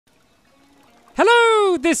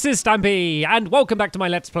Hello, this is Stampy, and welcome back to my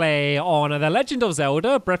Let's Play on The Legend of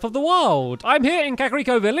Zelda Breath of the Wild. I'm here in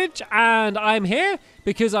Kakariko Village, and I'm here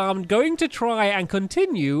because I'm going to try and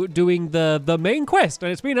continue doing the main quest.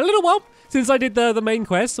 And it's been a little while since I did the main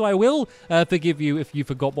quest, so I will forgive you if you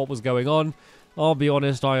forgot what was going on. I'll be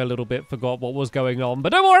honest, I a little bit forgot what was going on,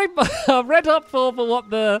 but don't worry, I've read up for what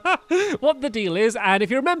the deal is. And if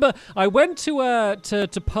you remember, I went to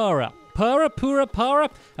Pura,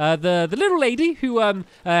 the little lady who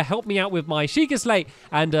helped me out with my Sheikah Slate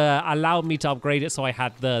and allowed me to upgrade it so I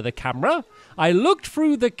had the camera. I looked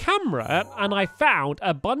through the camera and I found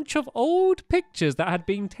a bunch of old pictures that had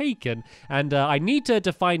been taken, and I need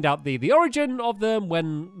to find out the origin of them,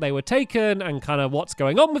 when they were taken, and kind of what's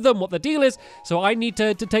going on with them, what the deal is. So I need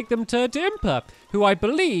to take them to Impa, who I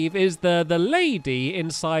believe is the lady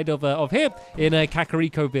inside of here in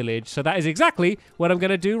Kakariko Village. So that is exactly what I'm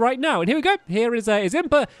going to do right now. And here we go. Here is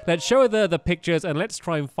Impa. Let's show her the pictures and let's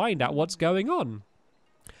try and find out what's going on.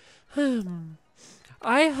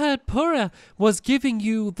 I heard Pura was giving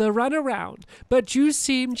you the runaround, but you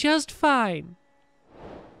seem just fine.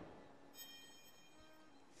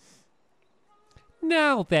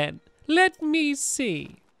 Now then, let me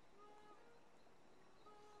see.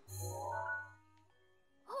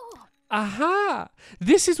 Aha!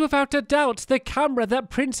 This is without a doubt the camera that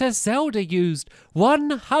Princess Zelda used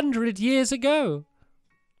 100 years ago.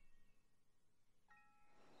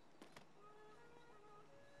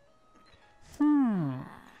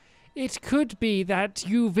 It could be that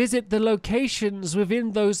you visit the locations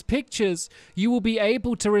within those pictures. You will be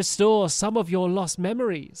able to restore some of your lost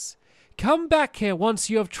memories. Come back here once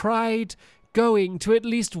you have tried going to at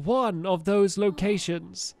least one of those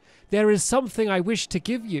locations. There is something I wish to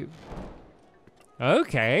give you.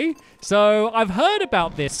 Okay, so I've heard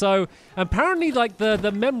about this. So apparently, like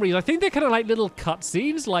the memories, I think they're kind of like little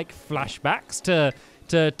cutscenes, like flashbacks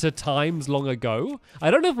to times long ago.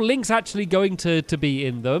 I don't know if Link's actually going to be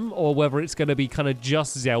in them or whether it's going to be kind of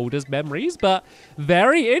just Zelda's memories, but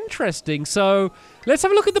very interesting. So let's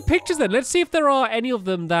have a look at the pictures then. Let's see if there are any of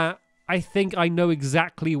them that I think I know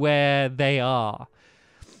exactly where they are.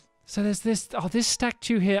 So there's this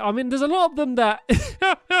statue here. I mean, there's a lot of them that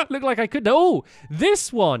look like I could know. Oh,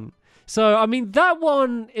 this one. So, I mean, that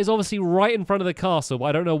one is obviously right in front of the castle, but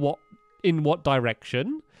I don't know in what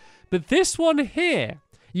direction. But this one here,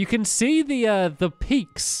 you can see the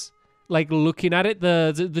peaks, like looking at it,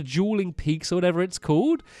 the dueling peaks or whatever it's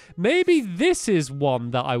called. Maybe this is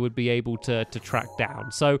one that I would be able to track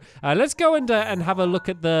down. So let's go and have a look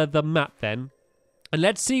at the map then. And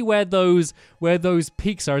let's see where those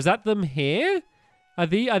peaks are. Is that them here? Are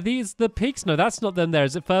these the peaks? No, that's not them there.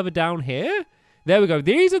 Is it further down here? There we go.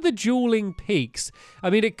 These are the dueling peaks. I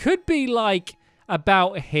mean, it could be like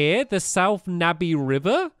about here, the South Nabi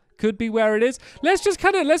River. Could be where it is. Let's just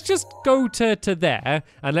go to there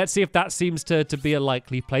and let's see if that seems to be a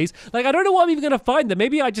likely place. Like, I don't know what I'm even gonna find there.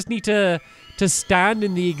 Maybe I just need to stand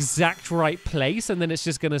in the exact right place and then it's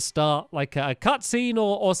just gonna start like a cutscene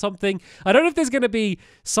or something. I don't know if there's gonna be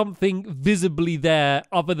something visibly there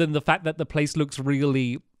other than the fact that the place looks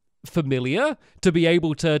really familiar to be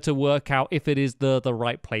able to work out if it is the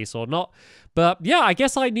right place or not. But yeah, I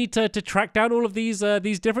guess I need to track down all of these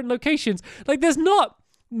different locations. Like, there's not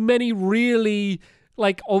many really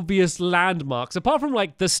like obvious landmarks apart from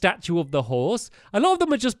like the statue of the horse. A lot of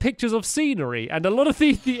them are just pictures of scenery, and a lot of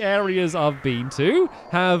the areas I've been to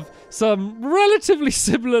have some relatively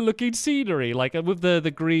similar looking scenery, like with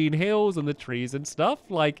the green hills and the trees and stuff.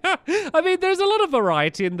 Like, I mean, there's a lot of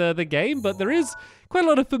variety in the game, but there is quite a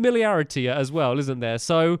lot of familiarity as well, isn't there?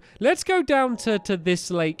 So let's go down to this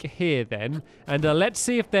lake here then, and let's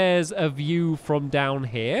see if there's a view from down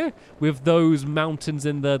here with those mountains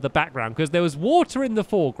in the background, because there was water in the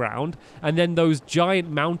foreground and then those giant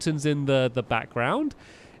mountains in the background.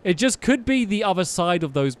 It just could be the other side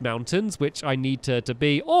of those mountains, which I need to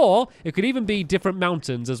be, or it could even be different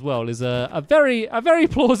mountains as well. Is a very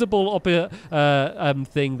plausible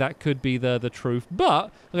thing that could be the truth. But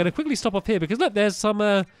I'm going to quickly stop up here because look, there's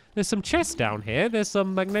some chests down here. There's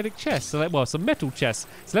some magnetic chests, so, some metal chests.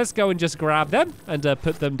 So let's go and just grab them and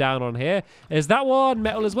put them down on here. Is that one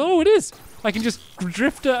metal as well? Oh, it is. I can just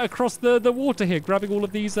drift across the water here, grabbing all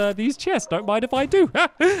of these chests. Don't mind if I do.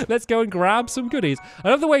 Let's go and grab some goodies. I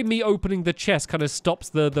love the way me opening the chest kind of stops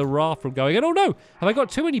the raft from going. And oh no, have I got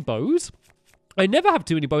too many bows? I never have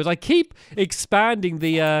too many bows. I keep expanding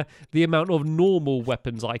the amount of normal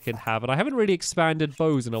weapons I can have, and I haven't really expanded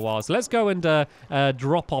bows in a while. So let's go and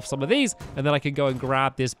drop off some of these, and then I can go and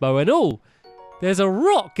grab this bow. And oh, There's a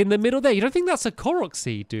rock in the middle there. You don't think that's a Korok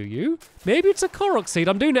seed, do you? Maybe it's a Korok seed.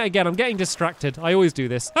 I'm doing it again. I'm getting distracted. I always do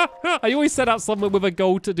this. I always set out somewhere with a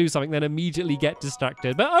goal to do something, then immediately get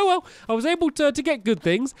distracted. But oh well, I was able to get good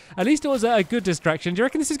things. At least it was a good distraction. Do you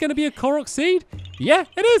reckon this is going to be a Korok seed? Yeah,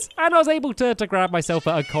 it is. And I was able to grab myself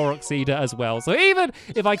a Korok seed as well. So even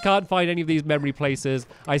if I can't find any of these memory places,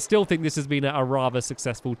 I still think this has been a rather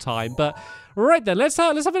successful time. But right then, let's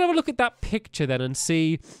have another look at that picture then and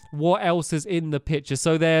see what else is in the picture.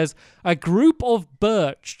 So there's a group of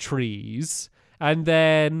birch trees, and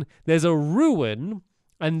then there's a ruin,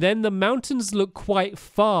 and then the mountains look quite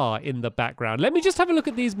far in the background. Let me just have a look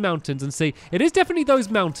at these mountains and see. It is definitely those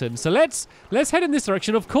mountains. So let's head in this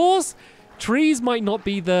direction. Of course, trees might not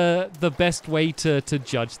be the best way to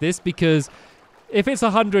judge this, because if it's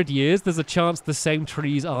 100 years, there's a chance the same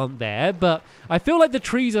trees aren't there. But I feel like the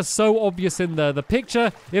trees are so obvious in the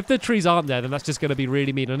picture. If the trees aren't there, then that's just going to be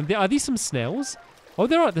really mean. And are these some snails? Oh,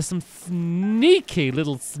 there are. There's some sneaky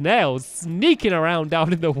little snails sneaking around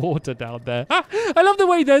down in the water down there. I love the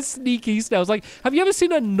way there's sneaky snails. Like, have you ever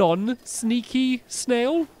seen a non-sneaky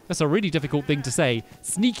snail? That's a really difficult thing to say.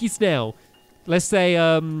 Sneaky snail. Let's say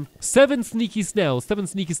 7 sneaky snails, 7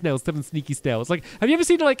 sneaky snails, 7 sneaky snails. Like, have you ever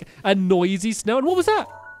seen like a noisy snail? And what was that?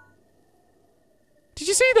 Did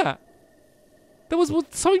you see that? There was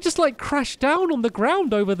something just like crashed down on the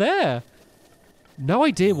ground over there. No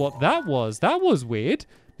idea what that was. That was weird.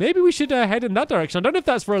 Maybe we should head in that direction. I don't know if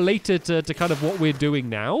that's related to kind of what we're doing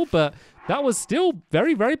now, but that was still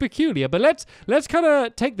very, very peculiar. But let's kind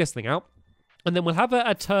of take this thing out. And then we'll have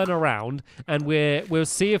a turn around, and we'll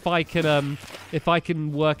see if I can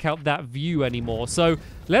work out that view anymore. So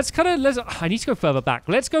I need to go further back.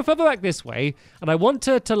 Let's go further back this way, and I want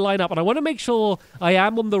to line up, and I want to make sure I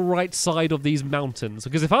am on the right side of these mountains,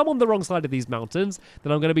 because if I'm on the wrong side of these mountains,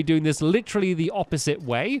 then I'm going to be doing this literally the opposite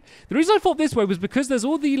way. The reason I thought this way was because there's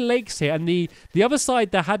all the lakes here, and the other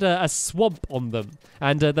side that had a swamp on them,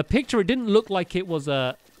 and the picture, it didn't look like it was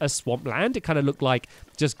a swampland. It kind of looked like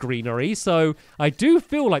just greenery. So I do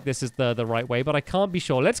feel like this is the right way, but I can't be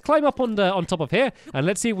sure. Let's climb up on top of here, and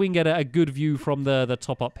let's see if we can get a good view from the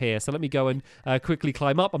top up here. So let me go and quickly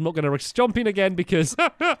climb up. I'm not going to risk jumping again because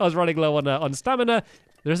I was running low on stamina.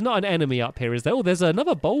 There's not an enemy up here, is there? Oh, there's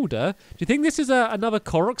another boulder. Do you think this is another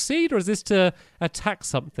Korok seed, or is this to attack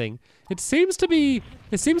something? It seems to be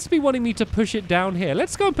wanting me to push it down here.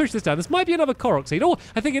 Let's go and push this down. This might be another Korok seed. Oh,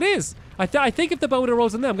 I think it is. I think if the boulder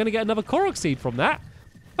rolls in there, I'm going to get another Korok seed from that.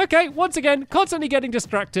 Okay, once again, constantly getting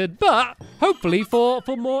distracted, but hopefully for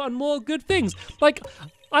more and more good things. Like,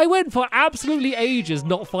 I went for absolutely ages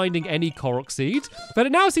not finding any Korok seeds, but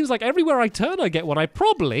it now seems like everywhere I turn I get one. I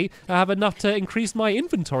probably have enough to increase my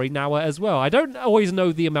inventory now as well. I don't always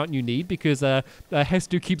know the amount you need because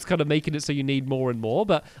Hestu keeps kind of making it so you need more and more,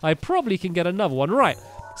 but I probably can get another one. Right,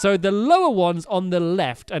 so the lower one's on the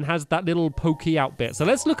left and has that little pokey out bit. So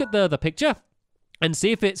let's look at the picture and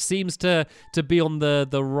see if it seems to be on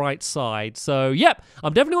the right side. So, yep,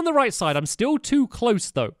 I'm definitely on the right side. I'm still too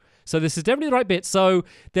close, though. So this is definitely the right bit. So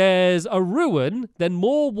there's a ruin, then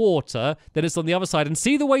more water, then it's on the other side. And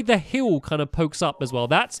see the way the hill kind of pokes up as well.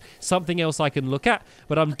 That's something else I can look at.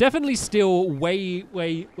 But I'm definitely still way,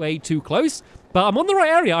 way, way too close. But I'm on the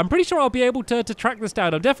right area. I'm pretty sure I'll be able to track this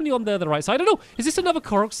down. I'm definitely on the right side. I don't know. Is this another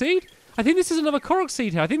Korok seed? I think this is another Korok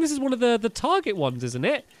seed here. I think this is one of the target ones, isn't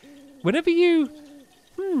it? Whenever you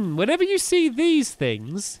see these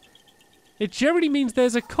things, it generally means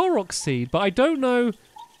there's a Korok seed. But I don't know.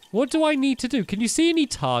 What do I need to do? Can you see any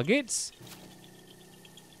targets?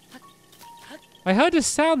 I heard a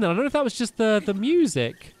sound then. I don't know if that was just the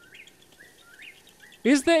music.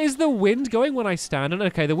 Is the wind going when I stand? And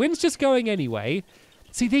okay, the wind's just going anyway.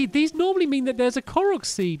 See, these normally mean that there's a Korok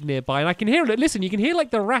seed nearby, and I can hear it. Listen, you can hear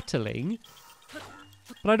like the rattling,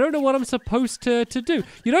 but I don't know what I'm supposed to do.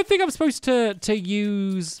 You don't think I'm supposed to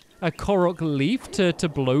use a Korok leaf to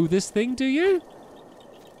blow this thing, do you?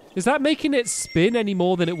 Is that making it spin any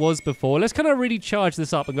more than it was before? Let's kind of really charge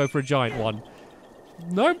this up and go for a giant one.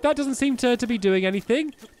 Nope, that doesn't seem to be doing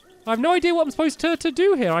anything. I have no idea what I'm supposed to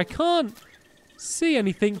do here. I can't see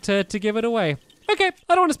anything to give it away. Okay,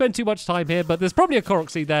 I don't want to spend too much time here, but there's probably a Korok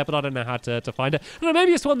seed there, but I don't know how to find it. I don't know,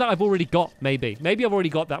 maybe it's one that I've already got, maybe. Maybe I've already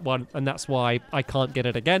got that one, and that's why I can't get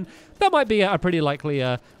it again. That might be a pretty likely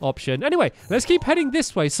option. Anyway, let's keep heading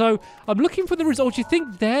this way. So, I'm looking for the results. You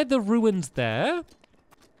think they're the ruins there?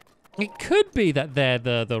 It could be that they're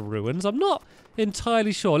the ruins. I'm not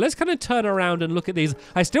entirely sure. Let's kind of turn around and look at these.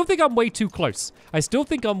 I still think I'm way too close. I still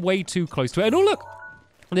think I'm way too close to it. And oh, look.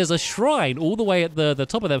 And there's a shrine all the way at the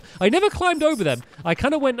top of them. I never climbed over them. I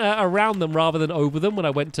kind of went around them rather than over them when I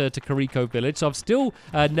went to Kariko Village. So I've still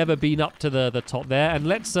never been up to the top there. And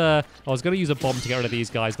let's... I was going to use a bomb to get rid of these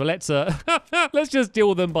guys, but let's let's just deal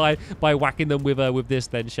with them by whacking them with this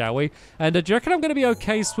then, shall we? And do you reckon I'm going to be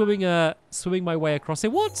okay swimming my way across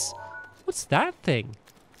it? What's that thing?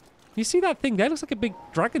 You see that thing there? Looks like a big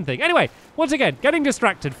dragon thing. Anyway, once again, getting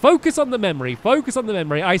distracted. Focus on the memory. Focus on the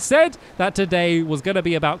memory. I said that today was going to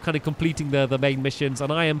be about kind of completing the main missions,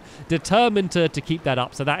 and I am determined to keep that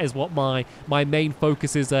up. So that is what my main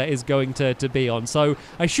focus is going to be on. So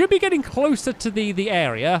I should be getting closer to the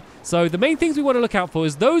area. So the main things we want to look out for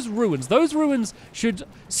is those ruins. Those ruins should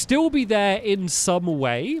still be there in some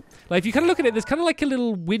way. Like, if you kind of look at it, there's kind of like a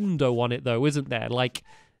little window on it, though, isn't there? Like...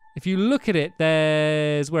 If you look at it,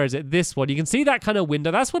 there's, where is it? This one. You can see that kind of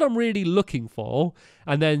window. That's what I'm really looking for.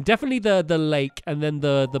 And then definitely the lake and then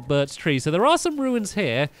the birch tree. So there are some ruins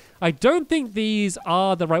here. I don't think these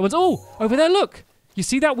are the right ones. Oh, over there, look. You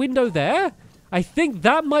see that window there? I think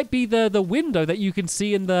that might be the window that you can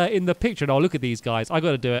see in the picture. And oh, look at these guys. I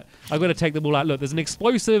got to do it. I got to take them all out. Look, there's an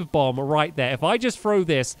explosive bomb right there. If I just throw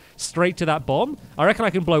this straight to that bomb, I reckon I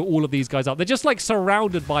can blow all of these guys up. They're just like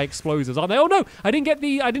surrounded by explosives, aren't they? Oh no, I didn't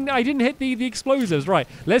hit the explosives. Right.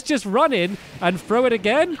 Let's just run in and throw it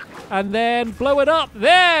again and then blow it up.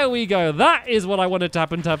 There we go. That is what I wanted to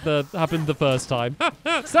happen the first time.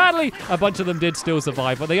 Sadly, a bunch of them did still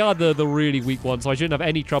survive, but they are the really weak ones, so I shouldn't have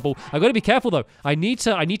any trouble. I've got to be careful though. I need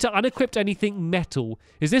to unequip anything metal.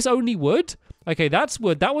 Is this only wood? Okay, that's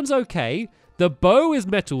wood. That one's okay. The bow is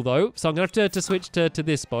metal though, so I'm gonna have to switch to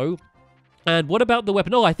this bow. And what about the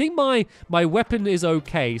weapon? Oh, I think my weapon is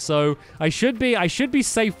okay, so I should be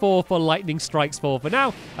safe for lightning strikes for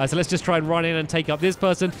now. So let's just try and run in and take up this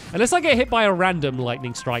person, unless I get hit by a random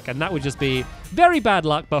lightning strike, and that would just be very bad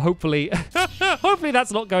luck. But hopefully, hopefully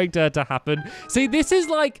that's not going to happen. See, this is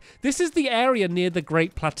the area near the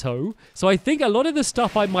Great Plateau, so I think a lot of the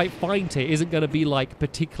stuff I might find here isn't going to be like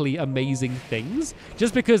particularly amazing things,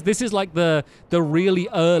 just because this is like the really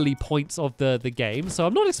early points of the game. So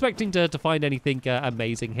I'm not expecting to find anything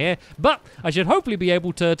amazing here, but I should hopefully be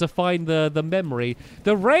able to find the memory.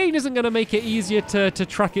 The rain isn't going to make it easier to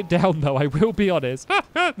track it down, though. I will be honest.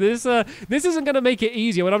 This isn't going to make it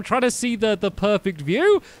easier when I'm trying to see the perfect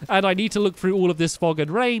view, and I need to look through all of this fog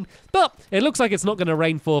and rain. But it looks like it's not going to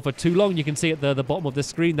rain for too long. You can see at the bottom of the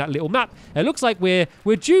screen that little map. It looks like we're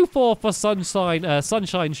due for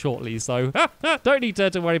sunshine shortly. So don't need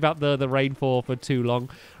to worry about the rain for too long.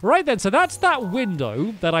 Right then, so that's that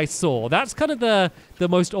window that I saw. That's kind of the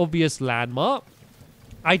most obvious landmark.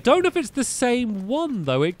 I don't know if it's the same one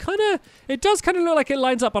though. It does kind of look like it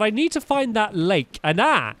lines up, but I need to find that lake. And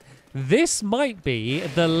this might be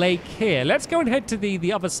the lake here. Let's go and head to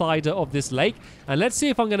the other side of this lake, and let's see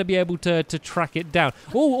if I'm going to be able to track it down.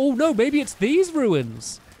 Oh no, maybe it's these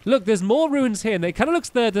ruins. Look, there's more ruins here, and it kind of looks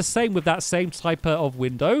the same with that same type of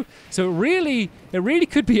window. So it really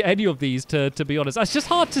could be any of these, to be honest. It's just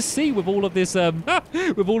hard to see with all of this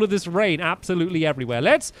with all of this rain absolutely everywhere.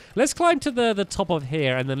 Let's climb to the top of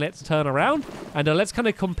here, and then let's turn around and let's kind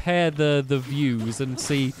of compare the views and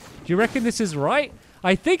see. Do you reckon this is right?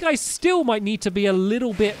 I think I still might need to be a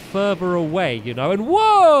little bit further away, you know. And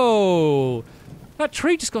whoa! That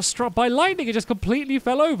tree just got struck by lightning. It just completely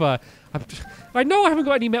fell over. I know I haven't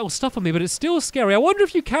got any metal stuff on me, but it's still scary. I wonder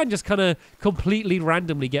if you can just kind of completely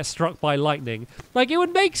randomly get struck by lightning. Like, it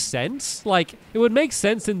would make sense. Like, it would make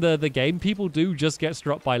sense in the game. People do just get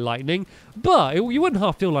struck by lightning. But you wouldn't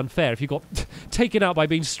half feel unfair if you got taken out by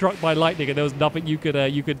being struck by lightning and there was nothing you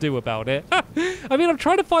could do about it. I mean, I'm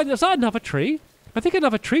trying to find... Is that another tree? I think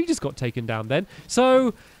another tree just got taken down then.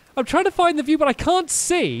 So... I'm trying to find the view, but I can't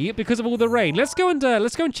see because of all the rain. Let's go and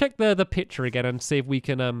check the picture again and see if we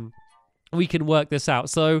can work this out.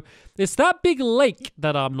 So it's that big lake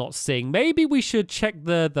that I'm not seeing. Maybe we should check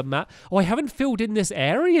the map. Oh, I haven't filled in this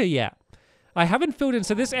area yet. I haven't filled in.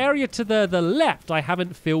 So this area to the left, I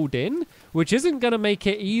haven't filled in, which isn't going to make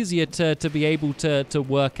it easier to be able to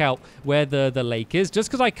work out where the lake is, just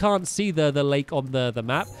because I can't see the lake on the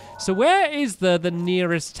map. So where is the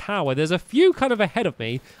nearest tower? There's a few kind of ahead of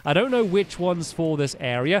me. I don't know which one's for this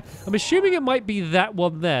area. I'm assuming it might be that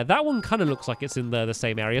one there. That one kind of looks like it's in the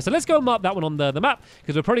same area. So let's go and mark that one on the map,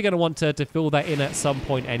 because we're probably going to want to fill that in at some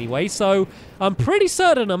point anyway. So I'm pretty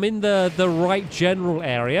certain I'm in the right general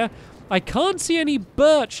area. I can't see any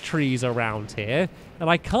birch trees around here, and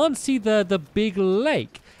I can't see the big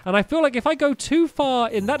lake. And I feel like if I go too far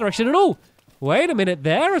in that direction, and oh, wait a minute,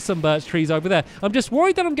 there are some birch trees over there. I'm just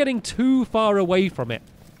worried that I'm getting too far away from it.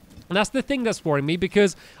 And that's the thing that's worrying me,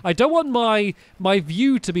 because I don't want my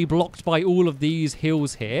view to be blocked by all of these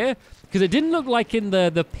hills here, because it didn't look like in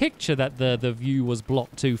the picture that the view was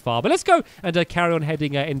blocked too far. But let's go and carry on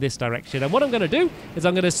heading in this direction. And what I'm going to do is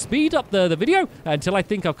I'm going to speed up the video until I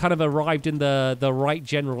think I've kind of arrived in the right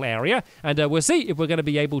general area. And we'll see if we're going to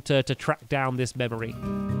be able to track down this memory.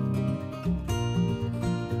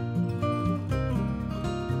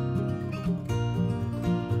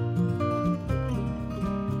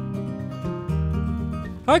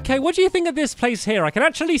 Okay, what do you think of this place here? I can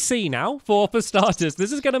actually see now, for starters.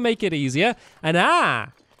 This is going to make it easier. And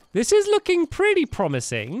this is looking pretty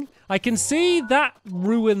promising. I can see that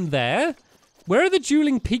ruin there. Where are the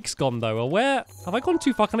dueling peaks gone, though? Or where... Have I gone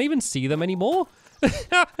too far? Can I even see them anymore?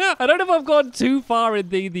 I don't know if I've gone too far in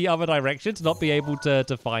the other direction to not be able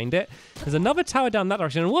to find it. There's another tower down that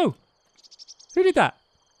direction. Whoa! Who did that?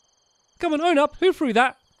 Come on, own up. Who threw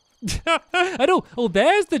that? I know. Oh,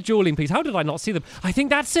 there's the dueling peaks. How did I not see them? I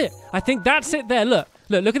think that's it. I think that's it there. Look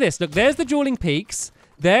at this. Look, there's the dueling peaks.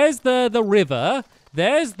 There's the river.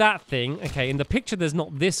 There's that thing. Okay, in the picture, there's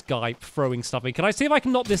not this guy throwing stuff in. Can I see if I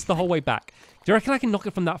can knock this the whole way back? Do you reckon I can knock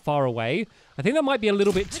it from that far away? I think that might be a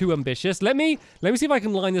little bit too ambitious. Let me see if I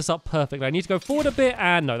can line this up perfectly. I need to go forward a bit,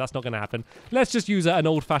 and no, that's not going to happen. Let's just use an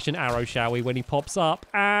old-fashioned arrow, shall we, when he pops up,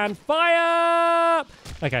 and fire!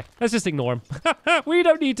 Okay, let's just ignore him. We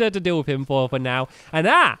don't need to deal with him for now. And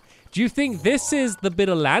do you think this is the bit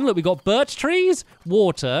of land? Look, we got birch trees,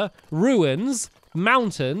 water, ruins,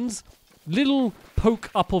 mountains, little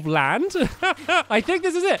poke up of land. I think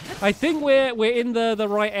this is it. I think we're in the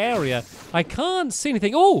right area. I can't see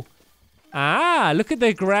anything. Oh! Look at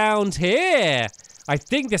the ground here. I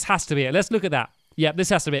think this has to be it. Let's look at that. Yeah, this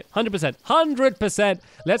has to be it. 100%. 100%.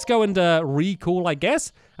 Let's go and recall, I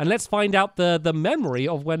guess. And let's find out the memory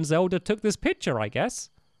of when Zelda took this picture, I guess.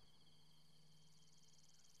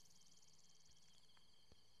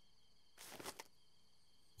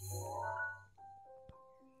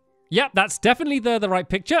 Yep, that's definitely the right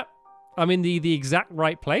picture. I'm in the exact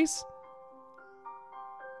right place.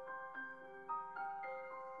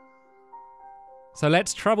 So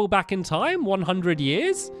let's travel back in time 100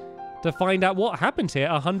 years to find out what happened here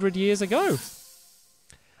 100 years ago.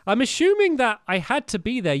 I'm assuming that I had to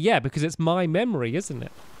be there, yeah, because it's my memory, isn't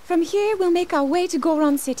it? From here, we'll make our way to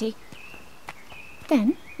Goron City.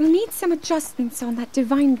 Then, we'll need some adjustments on that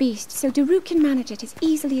divine beast so Daru can manage it as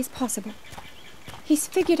easily as possible. He's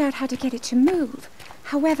figured out how to get it to move.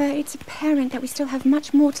 However, it's apparent that we still have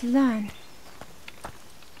much more to learn.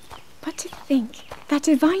 But to think, that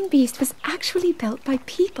divine beast was actually built by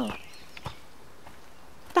people.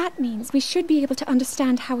 That means we should be able to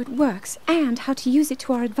understand how it works and how to use it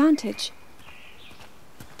to our advantage.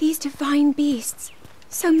 These divine beasts,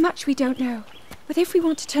 so much we don't know. But if we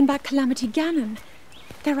want to turn back Calamity Ganon,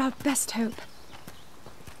 they're our best hope.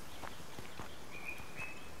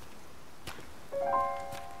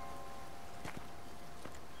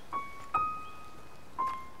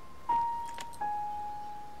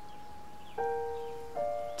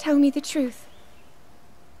 Tell me the truth.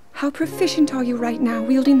 How proficient are you right now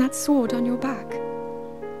wielding that sword on your back?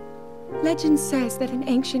 Legend says that an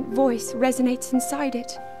ancient voice resonates inside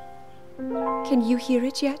it. Can you hear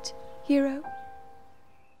it yet, hero?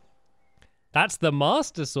 That's the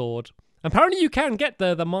Master Sword. Apparently you can get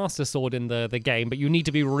the Master Sword in the game, but you need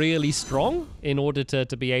to be really strong in order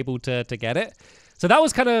to be able to get it. So that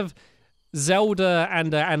was kind of Zelda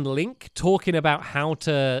and Link talking about how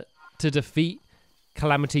to defeat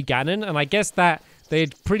Calamity Ganon, and I guess that they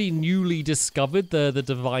had pretty newly discovered the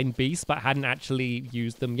Divine Beast, but hadn't actually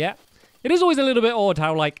used them yet. It is always a little bit odd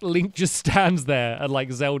how, like, Link just stands there and, like,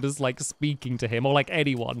 Zelda's, like, speaking to him, or, like,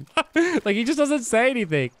 anyone. Like, he just doesn't say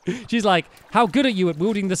anything. She's like, how good are you at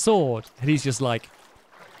wielding the sword? And he's just like,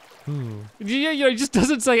 You know, he just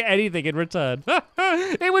doesn't say anything in return.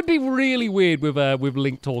 It would be really weird with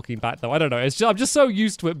Link talking back, though. I don't know. I'm just so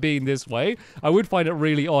used to it being this way. I would find it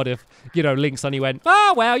really odd if, you know, Link suddenly went,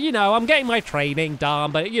 oh, well, you know, I'm getting my training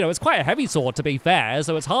done, but, you know, it's quite a heavy sword, to be fair,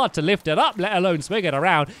 so it's hard to lift it up, let alone swing it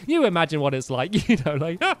around. You imagine what it's like, you know,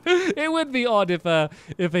 like, it would be odd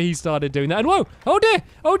if he started doing that. And whoa, oh dear,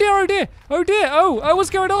 oh dear, oh dear, oh dear, oh, what's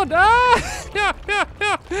going on?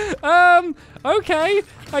 Okay.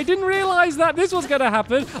 I didn't realize that this was going to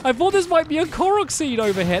happen. I thought this might be a Korok seed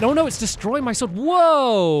over here. Oh no, it's destroying my sword.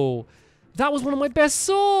 Whoa. That was one of my best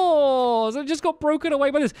swords. It just got broken away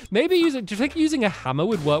by this. Maybe do you think using a hammer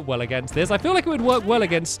would work well against this? I feel like it would work well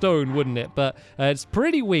against stone, wouldn't it? But it's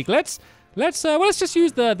pretty weak. Let's just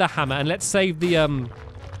use the hammer and let's save the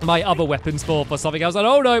my other weapons for something else. And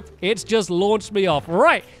oh no, it's just launched me off.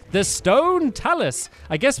 Right, the stone talus.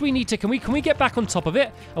 I guess we need to, can we get back on top of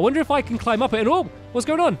it? I wonder if I can climb up it. And oh, what's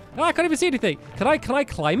going on? Oh, I can't even see anything. Can I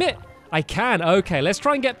climb it? I can. Okay, let's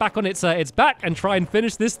try and get back on its back and try and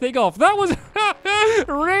finish this thing off. That was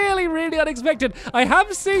really, really unexpected. I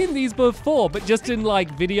have seen these before, but just in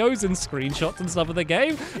like videos and screenshots and stuff of the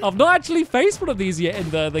game. I've not actually faced one of these yet in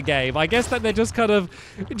the game. I guess that they're just kind of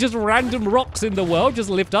just random rocks in the world, just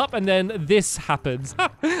lift up, and then this happens.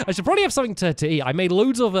 I should probably have something to eat. I made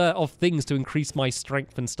loads of things to increase my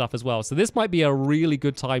strength and stuff as well. So this might be a really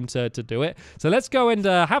good time to do it. So let's go and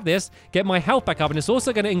have this, get my health back up, and it's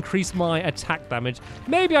also going to increase my attack damage.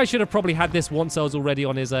 Maybe I should have probably had this once I was already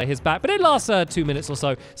on his back, but it lasts 2 minutes or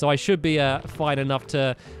so, so I should be fine enough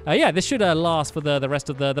to, yeah, this should last for the rest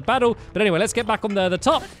of the battle. But anyway, let's get back on the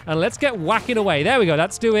top, and let's get whacking away. There we go.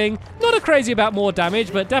 That's doing not a crazy amount more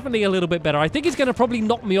damage, but definitely a little bit better. I think he's going to probably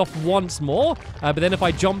knock me off once more, but then if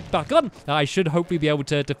I jump back on, I should hopefully be able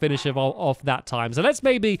to finish him off that time. So let's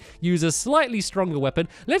maybe use a slightly stronger weapon.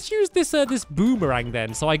 Let's use this boomerang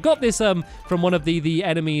then. So I got this from one of the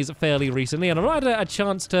enemies fairly recently, and I've not had a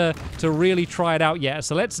chance to really try it out yet.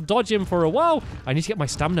 So let's dodge him for a while. I need to get my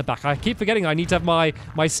stamina back. I keep forgetting I need to have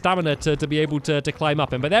my stamina to be able to climb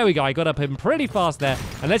up him. But there we go. I got up him pretty fast there.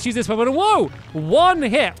 And let's use this weapon. Whoa! One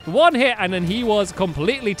hit, and then he was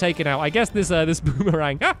completely taken out. I guess this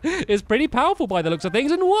boomerang is pretty powerful by the looks of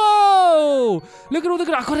things. And whoa! Look at all I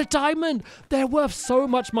got a diamond. They're worth so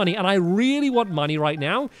much money, and I really want money right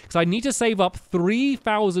now because I need to save up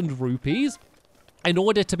 3,000 rupees in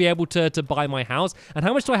order to be able to buy my house. And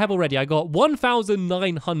how much do I have already? I got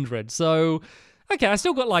 1,900. So, okay, I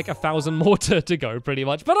still got like 1,000 more to go pretty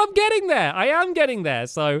much, but I'm getting there. I am getting there.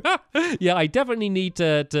 So yeah, I definitely need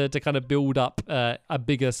to kind of build up a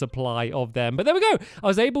bigger supply of them. But there we go. I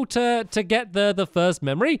was able to get the first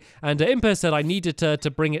memory, and Impa said I needed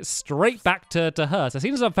to bring it straight back to her. So as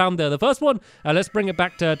soon as I've found the first one, let's bring it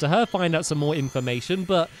back to her, find out some more information.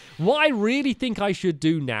 But what I really think I should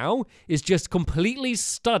do now is just completely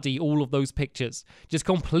study all of those pictures. Just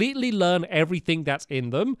completely learn everything that's in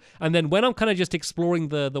them. And then when I'm kind of just exploring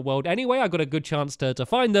the world anyway, I got a good chance to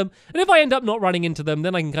find them. And if I end up not running into them,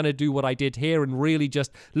 then I can kind of do what I did here and really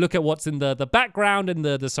just look at what's in the background and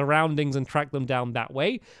the surroundings and track them down that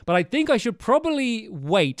way. But I think I should probably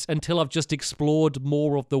wait until I've just explored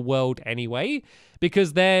more of the world anyway,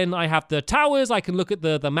 because then I have the towers, I can look at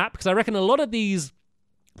the map, because I reckon a lot of these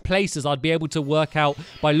places I'd be able to work out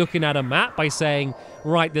by looking at a map, by saying,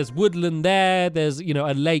 right, there's woodland there, there's, you know,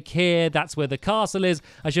 a lake here, that's where the castle is.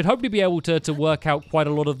 I should hopefully be able to work out quite a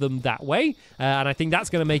lot of them that way, and I think that's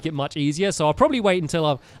going to make it much easier. So I'll probably wait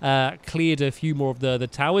until I've cleared a few more of the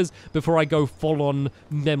towers before I go full-on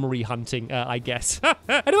memory hunting, I guess.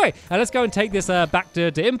 Anyway, let's go and take this back to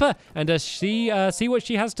Impa and see what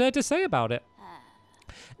she has to say about it.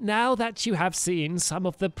 Now that you have seen some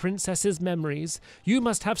of the princess's memories, you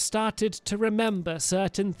must have started to remember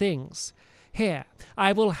certain things. Here,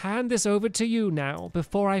 I will hand this over to you now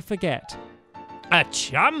before I forget. A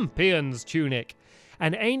champion's tunic.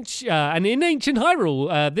 And in ancient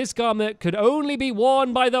Hyrule, this garment could only be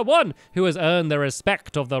worn by the one who has earned the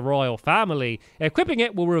respect of the royal family. Equipping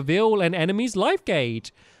it will reveal an enemy's life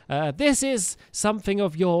gauge. This is something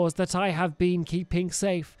of yours that I have been keeping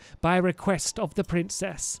safe by request of the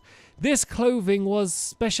princess. This clothing was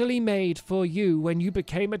specially made for you when you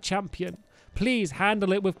became a champion. Please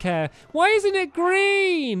handle it with care. Why isn't it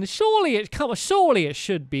green? Surely it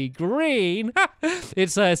should be green. It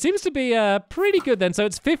seems to be pretty good then. So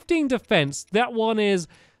it's 15 defense. That one is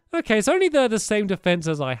okay. It's only the same defense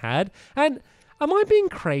as I had. And am I being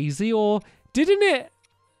crazy, or didn't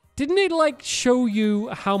it like show you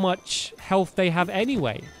how much health they have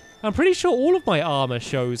anyway? I'm pretty sure all of my armor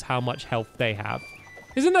shows how much health they have.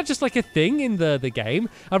 Isn't that just like a thing in the game?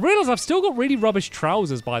 I've realized I've still got really rubbish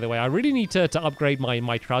trousers, by the way. I really need to upgrade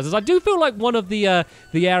my trousers. I do feel like one of the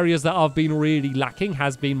areas that I've been really lacking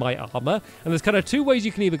has been my armor. And there's kind of two ways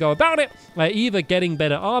you can either go about it. Either getting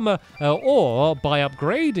better armor or by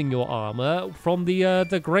upgrading your armor from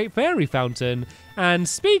the Great Fairy Fountain. And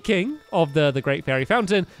speaking of the Great Fairy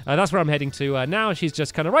Fountain, that's where I'm heading to now. She's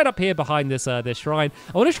just kind of right up here behind this shrine.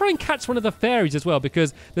 I want to try and catch one of the fairies as well,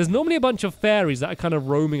 because there's normally a bunch of fairies that are kind of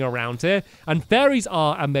roaming around here, and fairies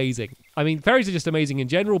are amazing. I mean, fairies are just amazing in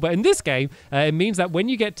general, but in this game, it means that when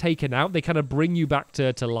you get taken out, they kind of bring you back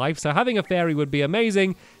to life. So having a fairy would be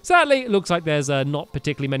amazing. Sadly, it looks like there's not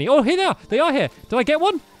particularly many. Oh, here they are. They are here. Did I get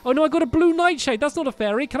one? Oh, no, I got a blue nightshade. That's not a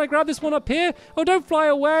fairy. Can I grab this one up here? Oh, don't fly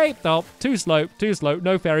away. Oh, too slow.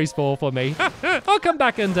 No fairies for me. I'll come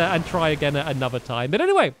back and try again at another time. But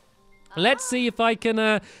anyway, Let's see if I can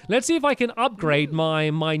upgrade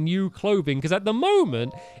my new clothing, because at the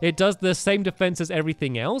moment it does the same defense as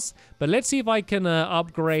everything else. But let's see if I can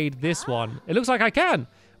upgrade this one. It looks like I can.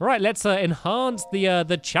 All right, let's enhance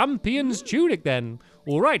the champion's tunic then.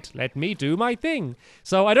 All right, let me do my thing.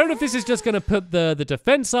 So I don't know if this is just going to put the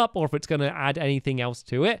defense up or if it's going to add anything else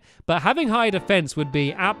to it. But having high defense would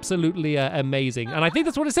be absolutely amazing. And I think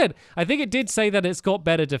that's what it said. I think it did say that it's got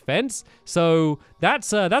better defense. So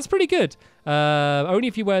that's pretty good. Only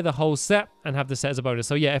if you wear the whole set and have the set as a bonus.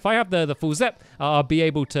 So yeah, if I have the full set, I'll be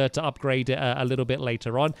able to upgrade it a little bit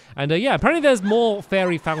later on. And yeah, apparently there's more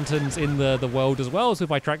fairy fountains in the world as well. So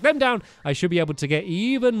if I track them down, I should be able to get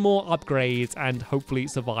even more upgrades and hopefully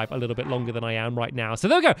survive a little bit longer than I am right now. So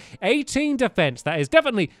there we go, 18 defense. That is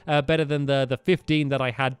definitely better than the 15 that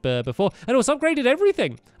I had before. And also upgraded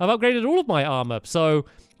everything. I've upgraded all of my armor. So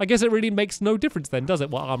I guess it really makes no difference then, does it,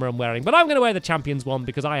 what armor I'm wearing? But I'm going to wear the champion's one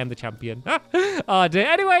because I am the champion. Oh dear.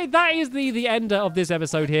 Anyway, that is the end of this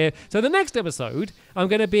episode here. So the next episode, I'm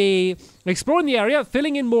going to be exploring the area,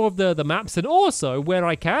 filling in more of the maps, and also, where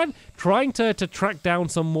I can, trying to track down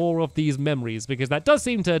some more of these memories, because that does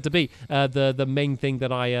seem to be the main thing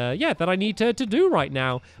that I need to do right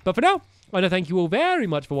now. But for now, I want to thank you all very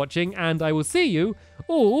much for watching, and I will see you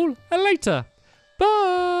all later.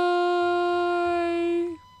 Bye!